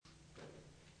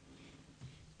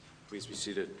Please be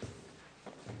seated.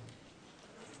 You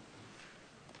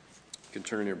can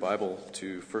turn in your Bible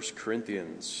to 1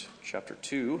 Corinthians chapter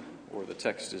 2, or the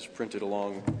text is printed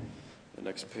along the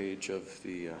next page of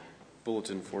the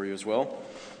bulletin for you as well.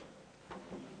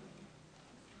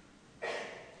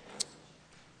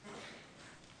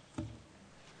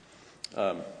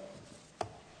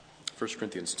 First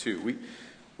Corinthians 2.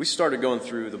 We started going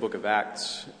through the book of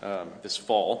Acts this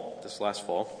last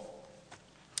fall.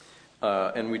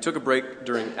 And we took a break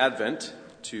during Advent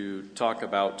to talk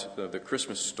about the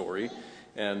Christmas story.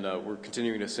 And we're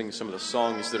continuing to sing some of the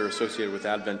songs that are associated with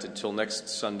Advent until next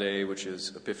Sunday, which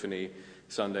is Epiphany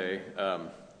Sunday.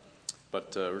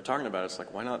 But we're talking about it's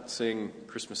like, why not sing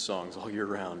Christmas songs all year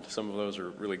round? Some of those are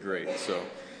really great. So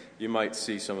you might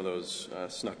see some of those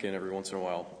snuck in every once in a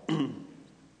while.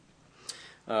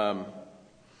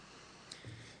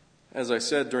 As I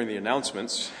said during the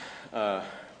announcements,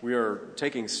 we are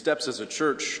taking steps as a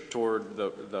church toward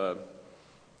the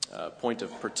point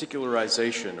of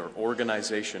particularization or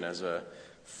organization as a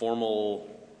formal,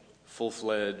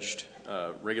 full-fledged,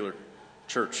 regular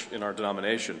church in our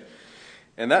denomination.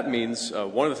 And that means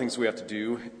one of the things we have to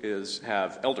do is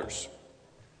have elders.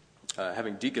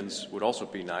 Having deacons would also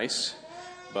be nice,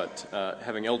 but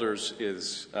having elders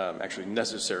is actually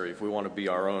necessary if we want to be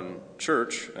our own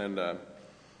church and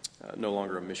no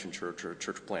longer a mission church or a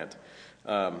church plant.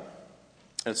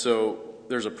 And so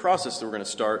there's a process that we're going to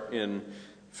start in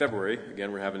February.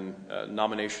 Again, we're having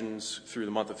nominations through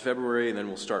the month of February, and then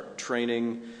we'll start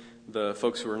training the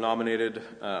folks who are nominated,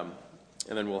 and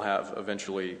then we'll have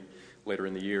eventually later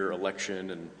in the year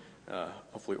election and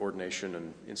hopefully ordination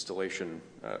and installation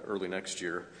early next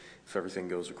year if everything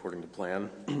goes according to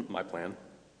plan, my plan.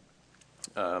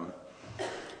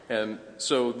 And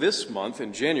so this month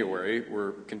in January,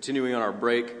 we're continuing on our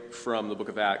break from the book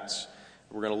of Acts.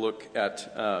 We're going to look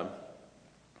at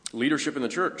leadership in the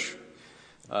church.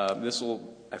 This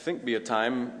will, I think, be a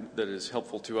time that is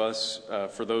helpful to us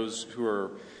for those who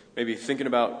are maybe thinking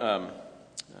about,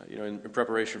 in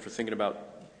preparation for thinking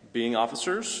about being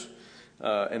officers,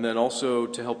 and then also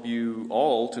to help you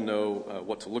all to know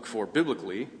what to look for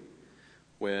biblically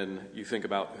when you think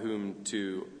about whom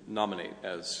to nominate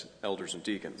as elders and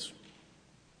deacons.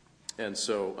 And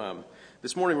so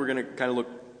this morning we're going to kind of look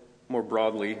more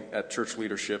broadly at church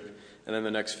leadership, and then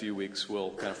the next few weeks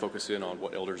we'll kind of focus in on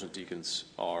what elders and deacons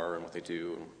are and what they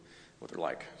do and what they're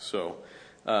like. So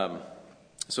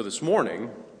this morning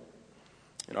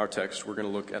in our text we're going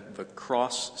to look at the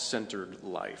cross-centered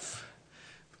life.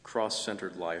 The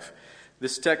cross-centered life.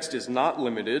 This text is not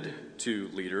limited to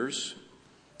leaders.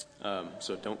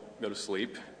 So don't go to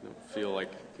sleep. Don't feel like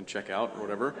you can check out or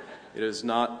whatever. It is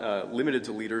not limited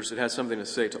to leaders. It has something to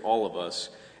say to all of us.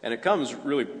 And it comes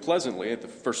really pleasantly at the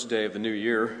first day of the new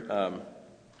year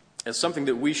as something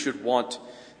that we should want,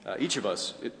 each of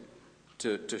us,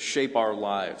 to shape our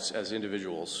lives as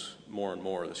individuals more and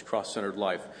more, this cross-centered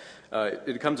life.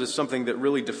 It comes as something that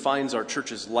really defines our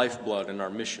church's lifeblood and our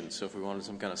mission. So if we wanted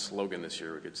some kind of slogan this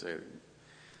year, we could say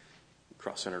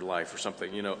cross-centered life or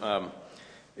something,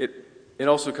 It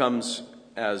also comes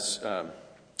as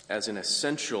an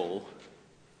essential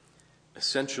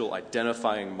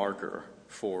identifying marker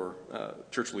for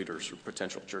church leaders or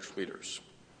potential church leaders.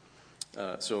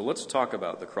 So let's talk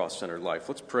about the cross-centered life.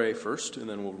 Let's pray first, and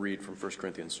then we'll read from 1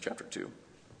 Corinthians chapter 2.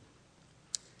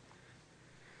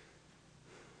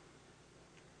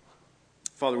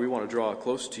 Father, we want to draw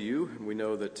close to you, and we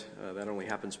know that that only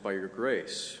happens by your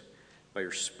grace, by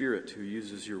your Spirit who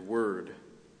uses your word.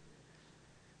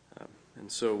 And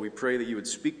so we pray that you would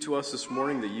speak to us this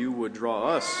morning, that you would draw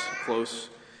us close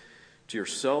to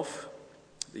yourself,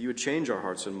 that you would change our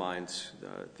hearts and minds,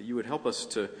 that you would help us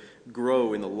to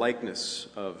grow in the likeness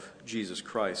of Jesus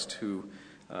Christ, who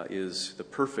is the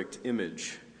perfect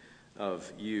image of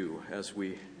you, as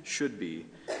we should be,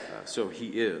 so he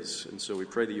is. And so we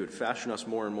pray that you would fashion us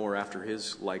more and more after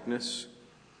his likeness,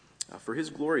 for his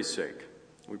glory's sake.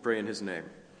 We pray in his name.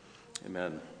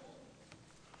 Amen.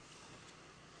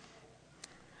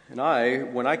 And I,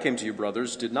 when I came to you,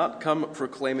 brothers, did not come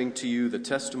proclaiming to you the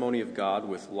testimony of God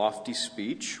with lofty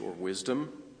speech or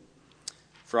wisdom,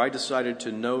 for I decided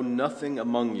to know nothing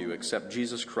among you except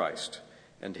Jesus Christ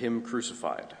and him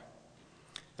crucified.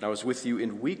 And I was with you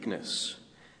in weakness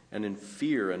and in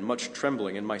fear and much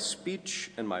trembling, and my speech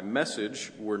and my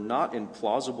message were not in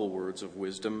plausible words of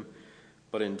wisdom,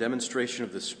 but in demonstration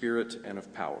of the Spirit and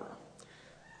of power,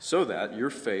 so that your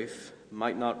faith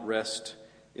might not rest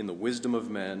in the wisdom of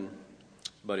men,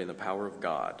 but in the power of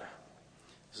God.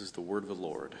 This is the word of the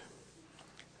Lord.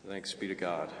 Thanks be to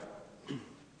God.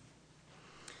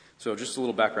 So just a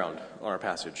little background on our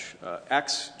passage.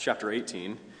 Acts chapter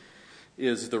 18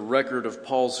 is the record of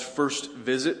Paul's first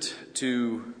visit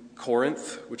to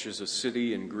Corinth, which is a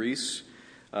city in Greece.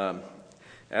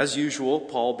 As usual,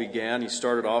 he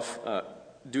started off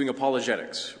doing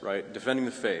apologetics, right? Defending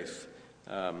the faith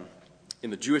in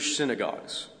the Jewish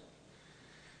synagogues,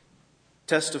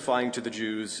 testifying to the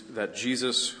Jews that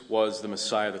Jesus was the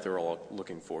Messiah that they're all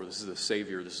looking for. This is the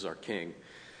Savior, this is our King.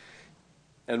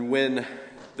 And when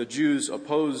the Jews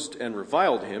opposed and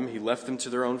reviled him, he left them to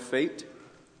their own fate,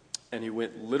 and he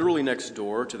went literally next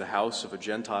door to the house of a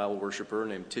Gentile worshiper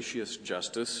named Titius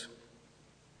Justus.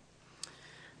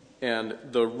 And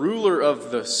the ruler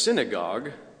of the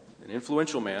synagogue, an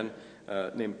influential man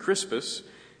named Crispus,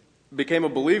 became a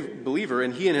believer,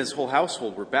 and he and his whole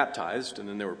household were baptized, and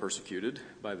then they were persecuted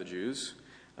by the Jews.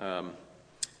 And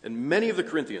many of the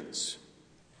Corinthians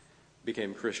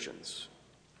became Christians.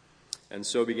 And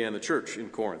so began the church in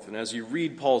Corinth. And as you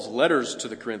read Paul's letters to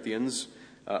the Corinthians,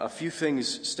 a few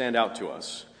things stand out to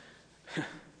us.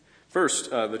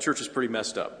 First, the church is pretty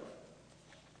messed up,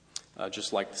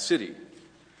 just like the city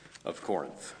of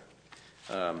Corinth.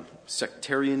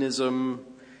 Sectarianism,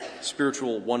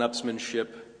 spiritual one-upsmanship,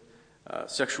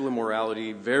 sexual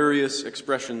immorality, various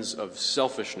expressions of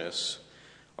selfishness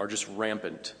are just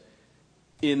rampant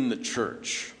in the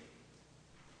church.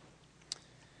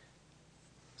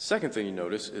 Second thing you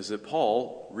notice is that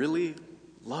Paul really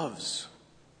loves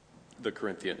the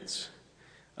Corinthians.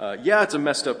 It's a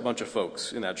messed up bunch of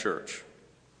folks in that church.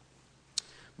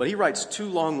 But he writes 2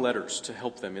 long letters to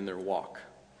help them in their walk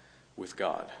with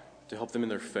God, to help them in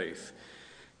their faith.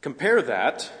 Compare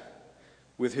that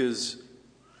with his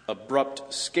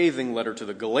abrupt, scathing letter to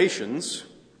the Galatians.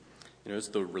 It's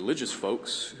the religious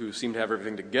folks who seem to have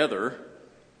everything together.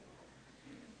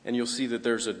 And you'll see that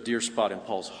there's a dear spot in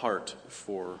Paul's heart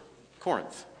for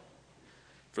Corinth,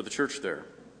 for the church there.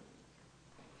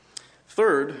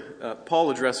 Third,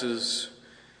 Paul addresses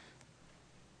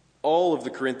all of the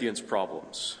Corinthians'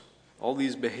 problems, all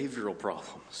these behavioral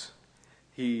problems.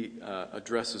 He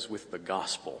addresses with the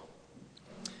gospel.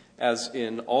 As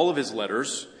in all of his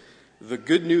letters, the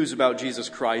good news about Jesus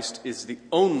Christ is the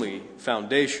only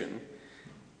foundation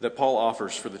that Paul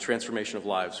offers for the transformation of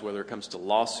lives, whether it comes to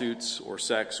lawsuits or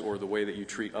sex or the way that you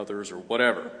treat others or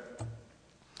whatever.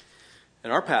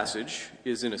 And our passage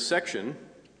is in a section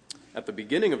at the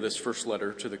beginning of this first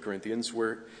letter to the Corinthians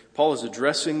where Paul is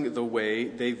addressing the way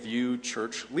they view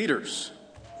church leaders.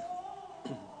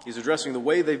 He's addressing the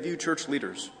way they view church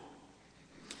leaders.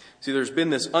 See, there's been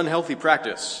this unhealthy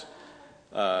practice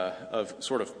of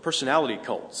sort of personality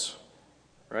cults,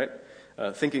 right?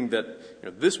 Thinking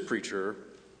that this preacher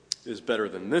is better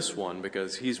than this one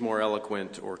because he's more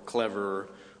eloquent or clever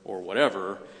or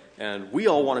whatever, and we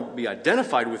all want to be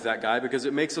identified with that guy because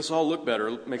it makes us all look better,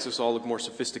 it makes us all look more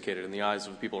sophisticated in the eyes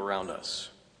of the people around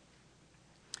us.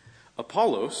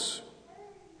 Apollos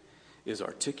is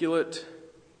articulate,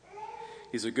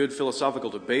 he's a good philosophical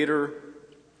debater.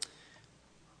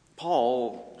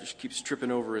 Paul just keeps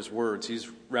tripping over his words. He's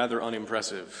rather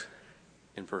unimpressive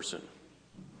in person.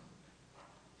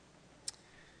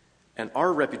 And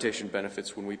our reputation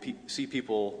benefits when we see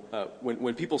people,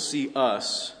 when people see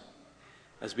us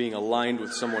as being aligned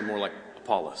with someone more like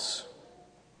Apollos,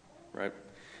 right?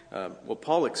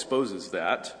 Paul exposes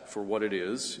that for what it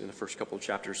is in the first couple of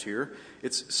chapters here.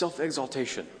 It's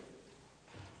self-exaltation.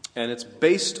 And it's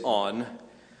based on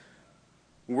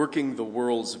working the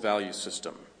world's value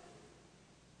system.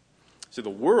 So the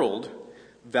world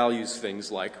values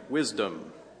things like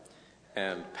wisdom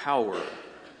and power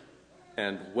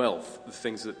and wealth, the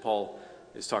things that Paul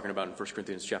is talking about in 1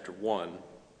 Corinthians chapter 1.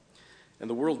 And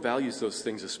the world values those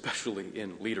things especially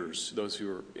in leaders, those who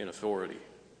are in authority,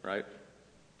 right?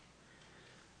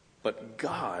 But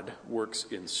God works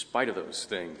in spite of those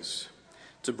things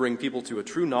to bring people to a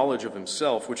true knowledge of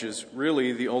himself, which is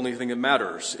really the only thing that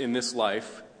matters in this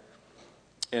life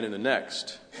and in the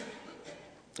next.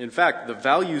 In fact, the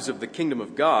values of the kingdom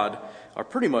of God are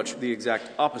pretty much the exact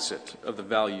opposite of the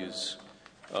values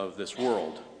of this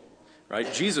world,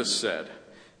 right? Jesus said,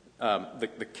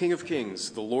 the King of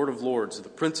Kings, the Lord of Lords, the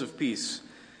Prince of Peace,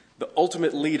 the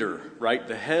ultimate leader, right,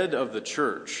 the head of the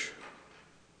church,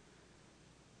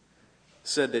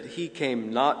 said that he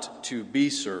came not to be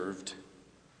served,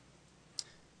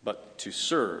 but to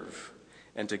serve,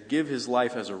 and to give his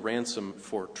life as a ransom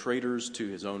for traitors to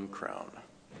his own crown.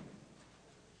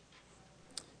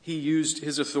 He used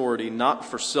his authority not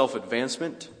for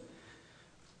self-advancement,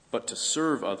 but to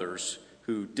serve others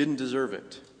who didn't deserve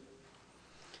it.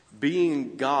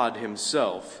 Being God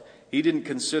himself, he didn't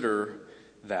consider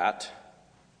that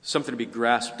something to be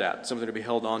grasped at, something to be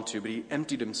held on to, but he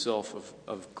emptied himself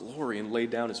of glory and laid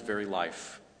down his very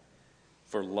life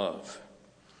for love,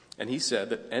 And he said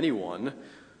that anyone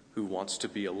who wants to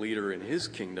be a leader in his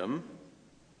kingdom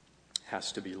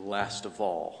has to be last of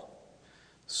all,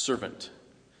 servant,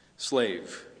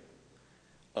 slave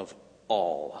of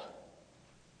all.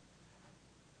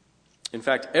 In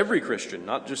fact, every Christian,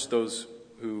 not just those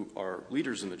who are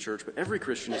leaders in the church, but every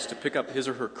Christian is to pick up his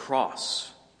or her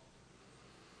cross,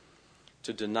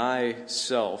 to deny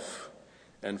self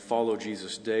and follow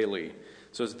Jesus daily.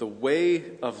 So it's the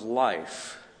way of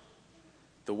life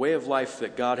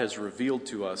that God has revealed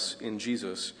to us in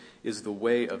Jesus is the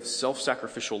way of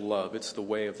self-sacrificial love. It's the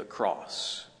way of the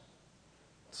cross.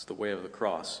 It's the way of the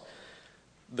cross.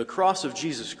 The cross of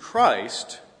Jesus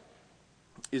Christ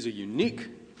is a unique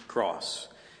cross,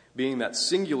 being that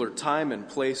singular time and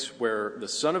place where the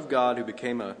Son of God, who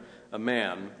became a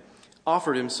man,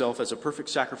 offered himself as a perfect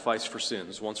sacrifice for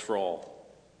sins once for all,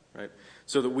 right?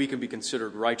 So that we can be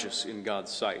considered righteous in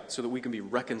God's sight, so that we can be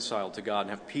reconciled to God and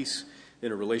have peace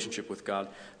in a relationship with God.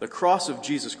 The cross of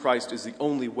Jesus Christ is the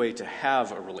only way to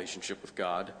have a relationship with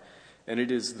God, and it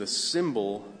is the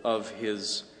symbol of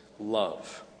his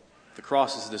love. The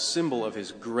cross is the symbol of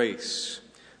his grace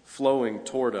flowing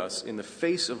toward us in the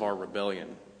face of our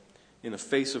rebellion, in the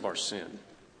face of our sin.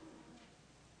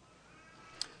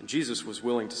 And Jesus was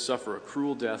willing to suffer a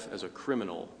cruel death as a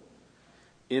criminal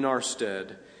in our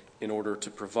stead in order to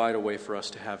provide a way for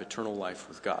us to have eternal life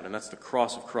with God. And that's the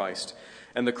cross of Christ.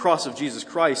 And the cross of Jesus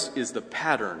Christ is the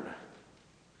pattern.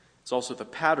 It's also the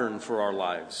pattern for our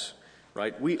lives,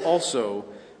 right? We also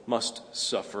must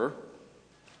suffer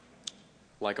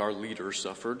like our leader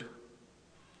suffered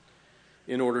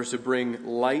in order to bring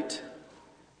light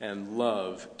and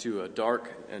love to a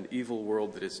dark and evil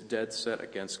world that is dead set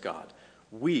against God.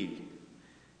 We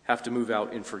have to move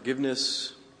out in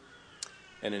forgiveness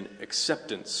and in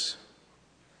acceptance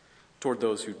toward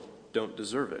those who don't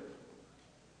deserve it,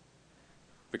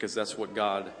 because that's what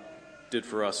God did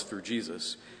for us through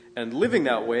Jesus. And living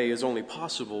that way is only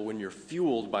possible when you're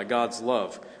fueled by God's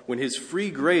love, when his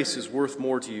free grace is worth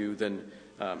more to you than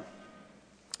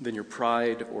your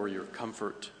pride or your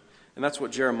comfort. And that's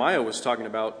what Jeremiah was talking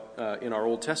about in our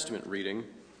Old Testament reading.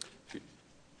 If you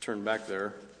turn back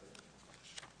there,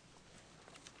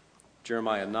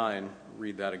 Jeremiah 9,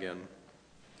 read that again.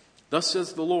 Thus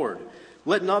says the Lord,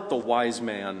 let not the wise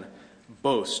man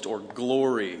boast or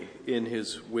glory in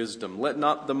his wisdom. Let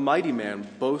not the mighty man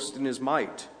boast in his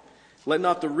might. Let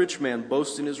not the rich man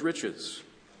boast in his riches.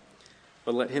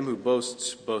 But let him who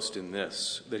boasts boast in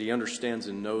this, that he understands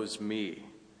and knows me,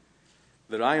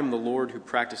 that I am the Lord who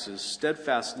practices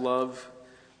steadfast love,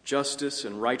 justice,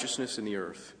 and righteousness in the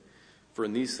earth. For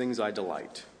in these things I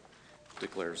delight,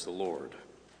 declares the Lord.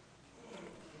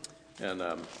 And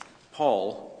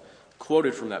Paul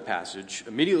quoted from that passage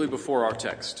immediately before our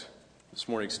text, this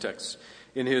morning's text,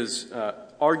 in his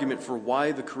argument for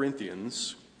why the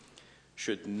Corinthians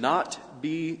should not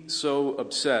be so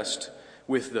obsessed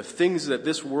with the things that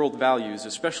this world values,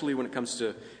 especially when it comes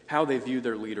to how they view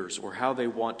their leaders or how they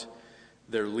want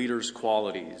their leaders'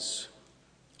 qualities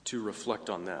to reflect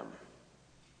on them.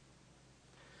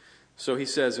 So he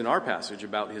says in our passage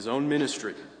about his own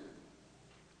ministry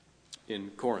in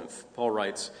Corinth, Paul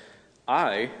writes,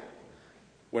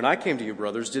 when I came to you,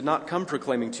 brothers, did not come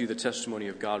proclaiming to you the testimony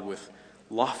of God with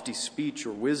lofty speech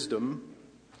or wisdom,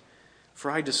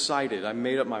 for I decided, I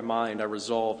made up my mind, I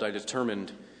resolved, I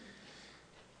determined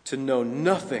to know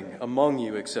nothing among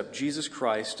you except Jesus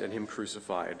Christ and him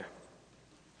crucified.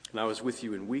 And I was with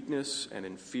you in weakness and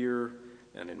in fear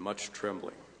and in much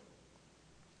trembling.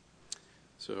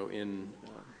 So in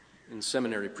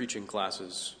seminary preaching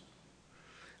classes,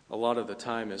 a lot of the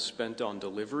time is spent on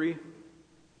delivery,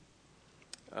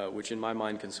 which in my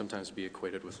mind can sometimes be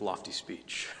equated with lofty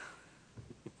speech.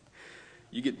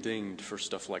 You get dinged for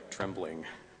stuff like trembling.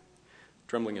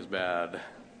 Trembling is bad.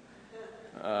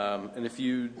 And if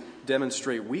you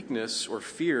demonstrate weakness or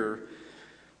fear,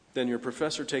 then your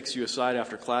professor takes you aside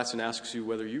after class and asks you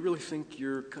whether you really think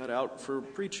you're cut out for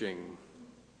preaching.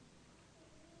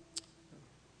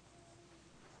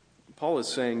 Paul is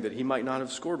saying that he might not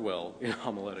have scored well in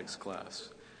homiletics class,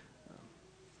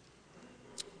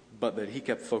 but that he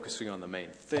kept focusing on the main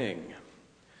thing,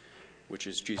 which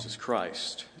is Jesus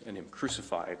Christ and him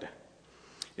crucified.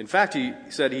 In fact, he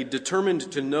said he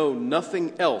determined to know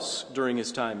nothing else during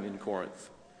his time in Corinth,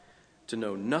 to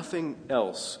know nothing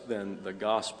else than the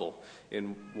gospel.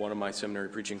 In one of my seminary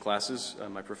preaching classes,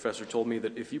 my professor told me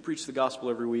that if you preach the gospel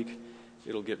every week,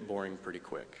 it'll get boring pretty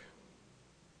quick.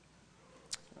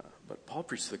 But Paul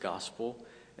preached the gospel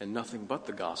and nothing but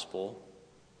the gospel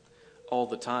all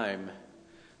the time,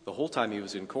 the whole time he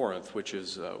was in Corinth, which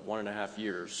is 1.5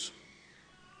 years.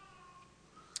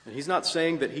 And he's not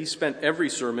saying that he spent every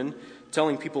sermon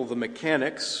telling people the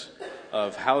mechanics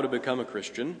of how to become a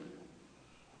Christian,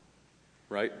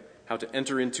 right? How to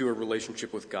enter into a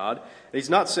relationship with God. And he's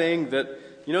not saying that,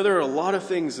 there are a lot of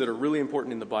things that are really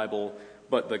important in the Bible,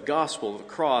 but the gospel, the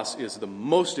cross, is the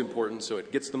most important, so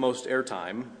it gets the most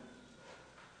airtime.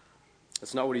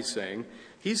 That's not what he's saying.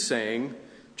 He's saying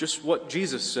just what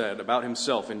Jesus said about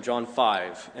himself in John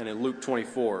 5 and in Luke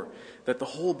 24, that the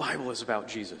whole Bible is about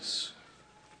Jesus.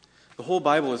 The whole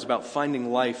Bible is about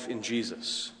finding life in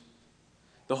Jesus.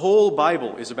 The whole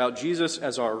Bible is about Jesus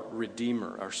as our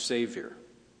Redeemer, our Savior.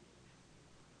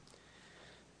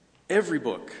 Every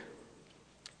book,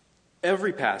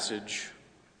 every passage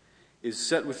is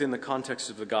set within the context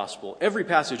of the gospel. Every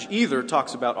passage either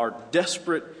talks about our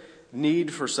desperate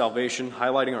need for salvation,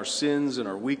 highlighting our sins and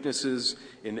our weaknesses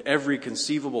in every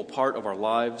conceivable part of our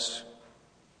lives,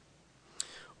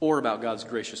 or about God's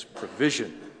gracious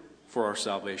provision for our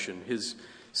salvation, His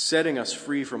setting us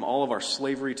free from all of our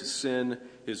slavery to sin,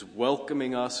 His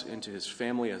welcoming us into His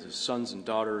family as His sons and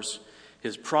daughters,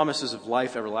 His promises of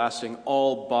life everlasting,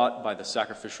 all bought by the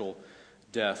sacrificial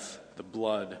death, the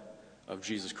blood of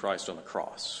Jesus Christ on the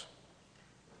cross.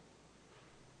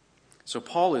 So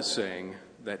Paul is saying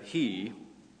that he,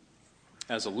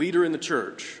 as a leader in the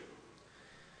church,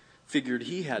 figured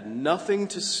he had nothing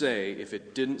to say if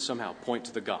it didn't somehow point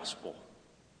to the gospel.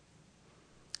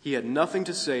 He had nothing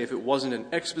to say if it wasn't an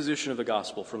exposition of the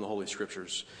gospel from the Holy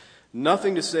Scriptures.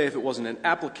 Nothing to say if it wasn't an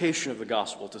application of the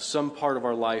gospel to some part of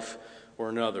our life or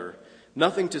another.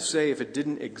 Nothing to say if it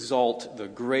didn't exalt the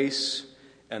grace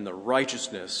and the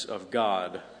righteousness of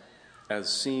God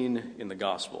as seen in the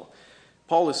gospel.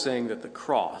 Paul is saying that the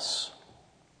cross,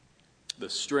 the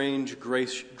strange,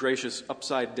 gracious,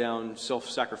 upside-down,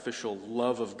 self-sacrificial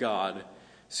love of God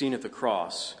seen at the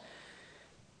cross,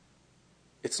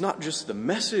 it's not just the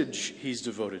message he's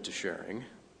devoted to sharing,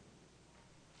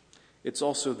 it's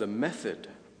also the method,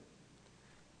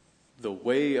 the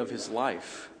way of his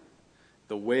life,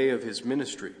 the way of his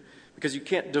ministry. Because you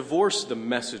can't divorce the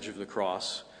message of the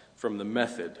cross from the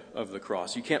method of the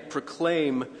cross. You can't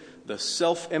proclaim the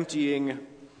self-emptying,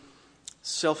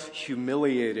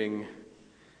 self-humiliating,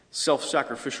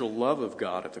 self-sacrificial love of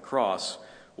God at the cross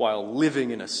while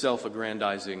living in a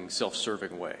self-aggrandizing,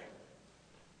 self-serving way.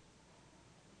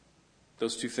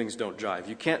 Those two things don't jive.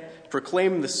 You can't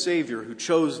proclaim the Savior who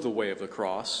chose the way of the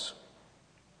cross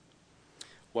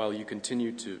while you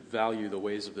continue to value the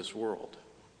ways of this world.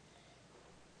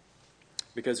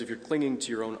 Because if you're clinging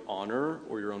to your own honor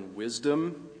or your own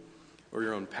wisdom or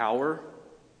your own power,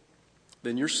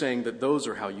 then you're saying that those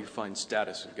are how you find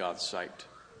status in God's sight.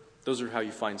 Those are how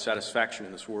you find satisfaction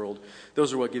in this world.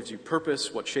 Those are what gives you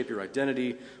purpose, what shape your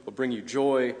identity, what bring you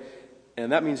joy.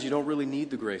 And that means you don't really need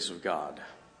the grace of God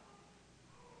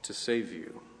to save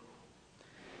you.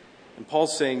 And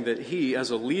Paul's saying that he,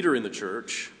 as a leader in the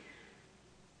church,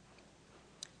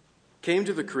 came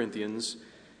to the Corinthians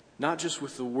not just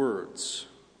with the words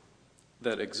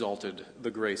that exalted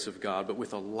the grace of God, but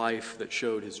with a life that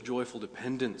showed his joyful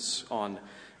dependence on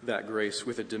that grace,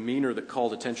 with a demeanor that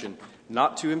called attention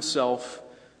not to himself,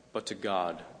 but to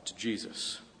God, to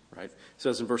Jesus. Right? It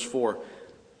says in verse 4,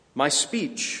 "My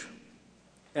speech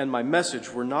and my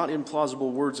message were not in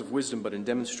plausible words of wisdom, but in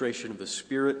demonstration of the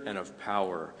Spirit and of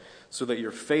power, so that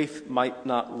your faith might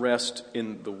not rest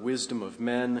in the wisdom of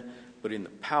men, but in the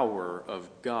power of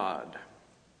God."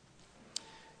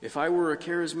 If I were a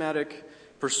charismatic,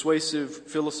 persuasive,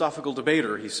 philosophical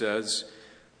debater, he says,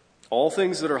 all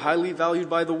things that are highly valued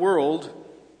by the world,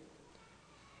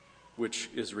 which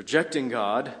is rejecting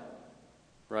God,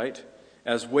 right,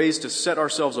 as ways to set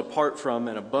ourselves apart from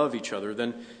and above each other,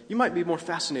 then you might be more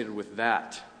fascinated with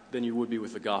that than you would be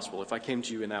with the gospel if I came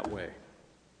to you in that way.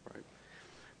 Right?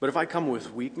 But if I come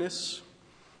with weakness,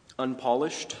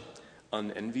 unpolished,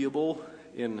 unenviable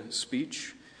in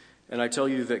speech, and I tell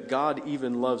you that God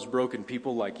even loves broken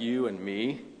people like you and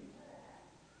me,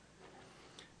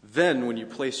 then when you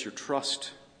place your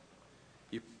trust,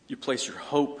 you place your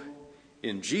hope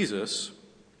in Jesus,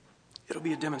 it'll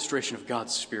be a demonstration of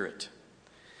God's Spirit,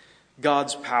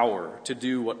 God's power to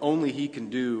do what only He can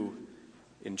do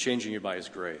in changing you by His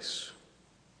grace.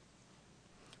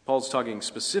 Paul's talking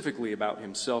specifically about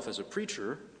himself as a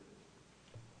preacher,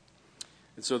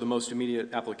 and so the most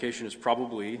immediate application is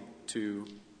probably to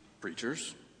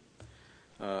preachers.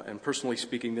 And personally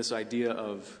speaking, this idea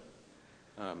of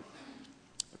a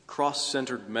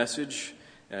cross-centered message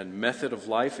and method of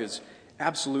life is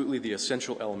absolutely the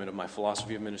essential element of my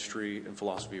philosophy of ministry and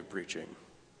philosophy of preaching.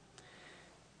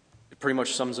 It pretty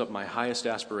much sums up my highest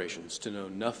aspirations: to know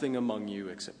nothing among you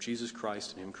except Jesus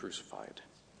Christ and Him crucified.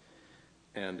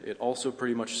 And it also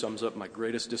pretty much sums up my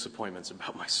greatest disappointments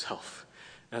about myself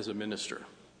as a minister.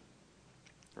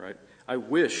 Right? I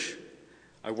wish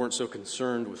I weren't so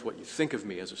concerned with what you think of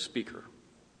me as a speaker.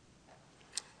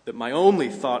 That my only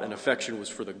thought and affection was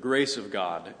for the grace of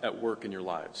God at work in your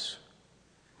lives.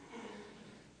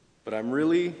 But I'm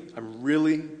really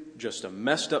just a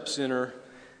messed up sinner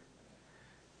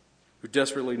who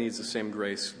desperately needs the same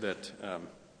grace that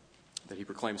he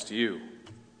proclaims to you.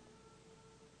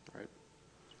 Right?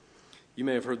 You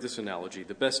may have heard this analogy.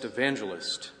 The best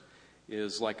evangelist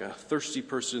is like a thirsty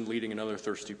person leading another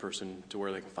thirsty person to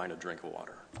where they can find a drink of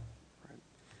water. Right?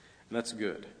 And that's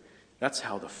good. That's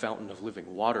how the fountain of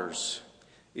living waters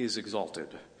is exalted,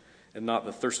 and not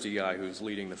the thirsty guy who's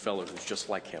leading the fellow who's just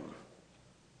like him.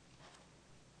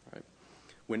 Right?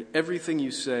 When everything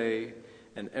you say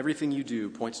and everything you do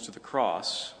points to the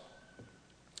cross,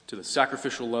 to the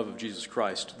sacrificial love of Jesus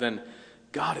Christ, then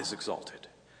God is exalted,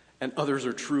 and others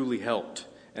are truly helped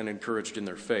and encouraged in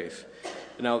their faith.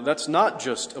 Now, that's not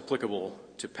just applicable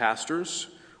to pastors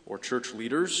or church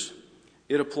leaders.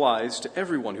 It applies to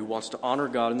everyone who wants to honor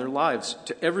God in their lives,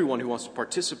 to everyone who wants to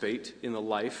participate in the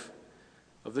life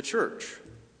of the church.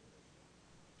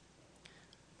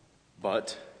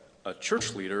 But a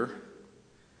church leader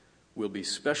will be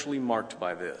specially marked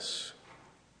by this,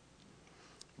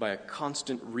 by a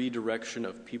constant redirection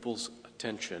of people's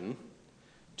attention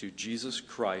to Jesus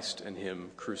Christ and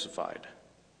Him crucified.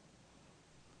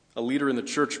 A leader in the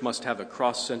church must have a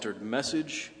cross-centered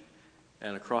message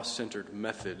and a cross-centered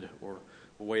method or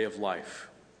way of life.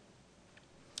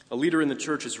 A leader in the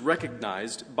church is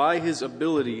recognized by his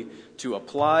ability to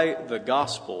apply the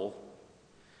gospel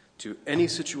to any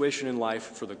situation in life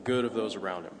for the good of those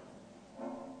around him.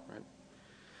 Right?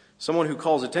 Someone who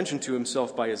calls attention to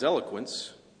himself by his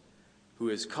eloquence, who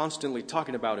is constantly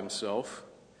talking about himself,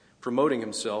 promoting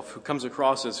himself, who comes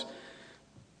across as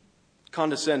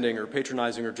condescending or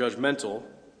patronizing or judgmental,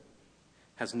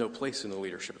 has no place in the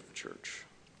leadership of the church.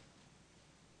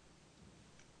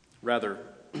 Rather,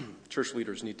 church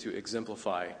leaders need to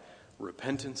exemplify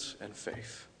repentance and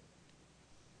faith.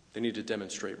 They need to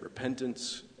demonstrate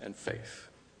repentance and faith.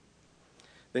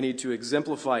 They need to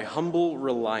exemplify humble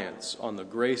reliance on the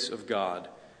grace of God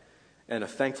and a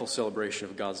thankful celebration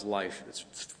of God's life that's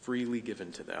freely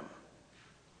given to them.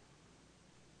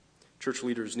 Church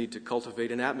leaders need to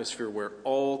cultivate an atmosphere where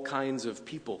all kinds of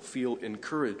people feel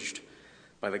encouraged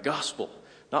by the gospel,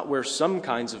 not where some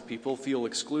kinds of people feel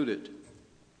excluded,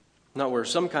 not where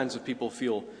some kinds of people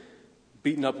feel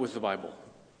beaten up with the Bible.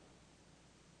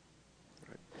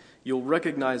 Right? You'll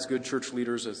recognize good church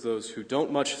leaders as those who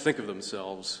don't much think of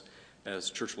themselves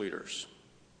as church leaders,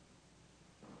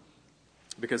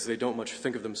 because they don't much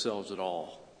think of themselves at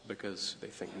all, because they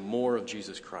think more of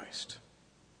Jesus Christ.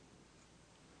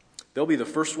 They'll be the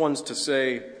first ones to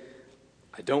say,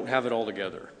 I don't have it all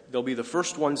together. They'll be the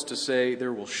first ones to say,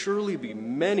 there will surely be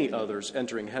many others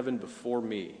entering heaven before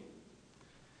me.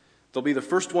 They'll be the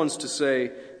first ones to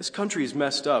say, this country is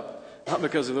messed up, not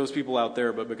because of those people out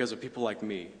there, but because of people like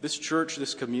me. This church,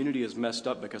 this community is messed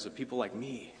up because of people like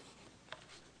me.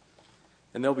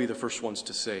 And they'll be the first ones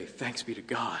to say, thanks be to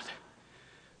God,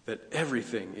 that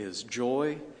everything is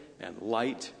joy and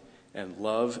light and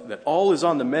love, that all is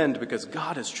on the mend because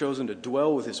God has chosen to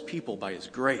dwell with his people by his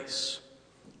grace,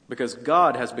 because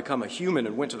God has become a human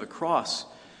and went to the cross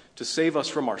to save us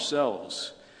from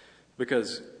ourselves,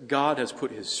 because God has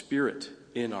put his Spirit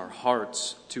in our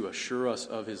hearts to assure us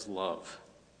of his love.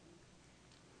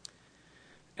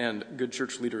 And good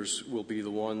church leaders will be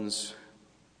the ones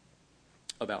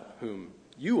about whom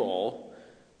you all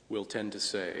will tend to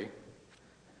say,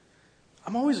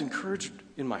 I'm always encouraged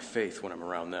in my faith when I'm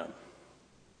around them.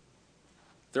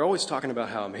 They're always talking about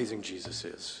how amazing Jesus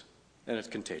is, and it's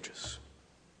contagious.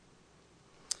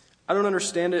 I don't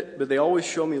understand it, but they always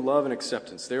show me love and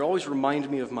acceptance. They always remind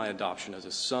me of my adoption as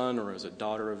a son or as a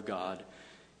daughter of God,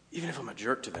 even if I'm a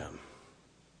jerk to them.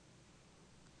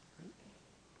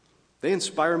 They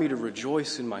inspire me to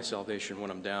rejoice in my salvation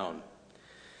when I'm down.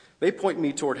 They point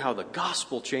me toward how the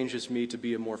gospel changes me to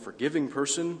be a more forgiving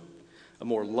person, a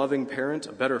more loving parent,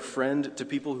 a better friend to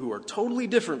people who are totally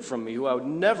different from me, who I would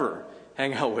never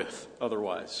hang out with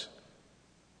otherwise.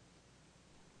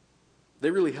 They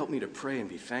really help me to pray and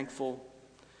be thankful.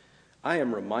 I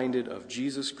am reminded of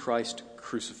Jesus Christ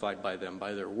crucified by them,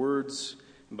 by their words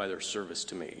and by their service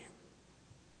to me.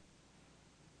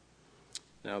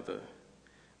 Now, the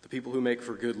people who make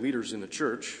for good leaders in the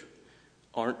church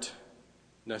aren't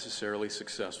necessarily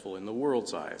successful in the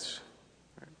world's eyes.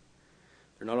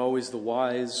 They're not always the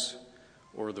wise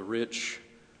or the rich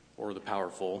or the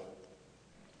powerful.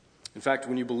 In fact,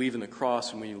 when you believe in the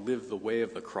cross and when you live the way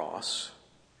of the cross,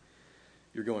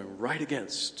 you're going right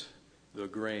against the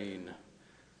grain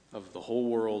of the whole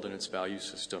world and its value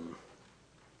system.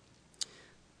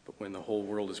 But when the whole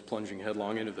world is plunging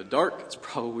headlong into the dark, it's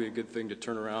probably a good thing to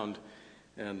turn around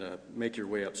and make your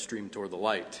way upstream toward the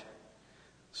light.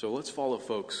 So let's follow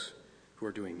folks who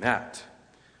are doing that,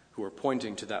 who are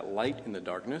pointing to that light in the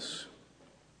darkness,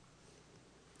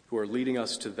 who are leading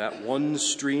us to that one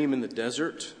stream in the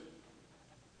desert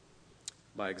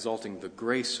by exalting the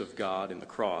grace of God in the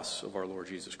cross of our Lord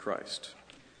Jesus Christ.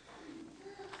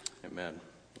 Amen.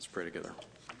 Let's pray together.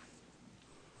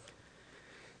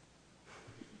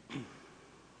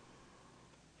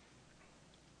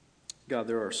 God,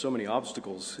 there are so many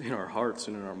obstacles in our hearts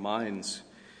and in our minds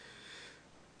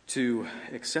to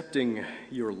accepting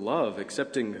your love,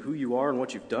 accepting who you are and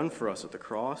what you've done for us at the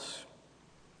cross,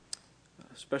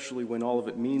 especially when all of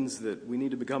it means that we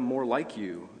need to become more like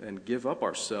you and give up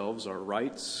ourselves, our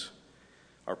rights,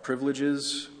 our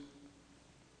privileges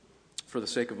for the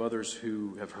sake of others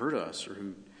who have hurt us or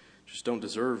who just don't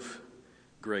deserve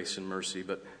grace and mercy.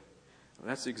 But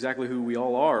that's exactly who we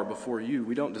all are before you.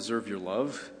 We don't deserve your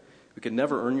love. We can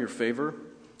never earn your favor,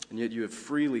 and yet you have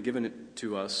freely given it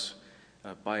to us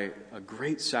by a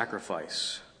great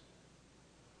sacrifice.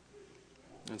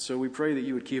 And so we pray that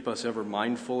you would keep us ever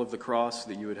mindful of the cross,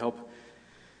 that you would help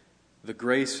the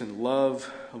grace and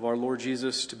love of our Lord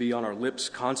Jesus to be on our lips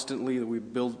constantly, that we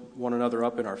build one another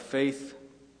up in our faith.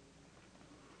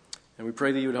 And we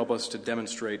pray that you would help us to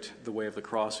demonstrate the way of the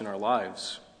cross in our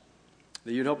lives,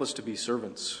 that you'd help us to be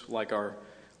servants like our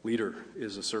leader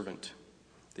is a servant,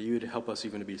 that you would help us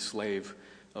even to be slave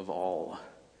of all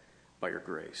by your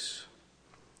grace.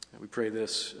 And we pray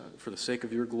this for the sake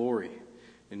of your glory.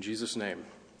 In Jesus' name,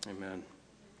 amen.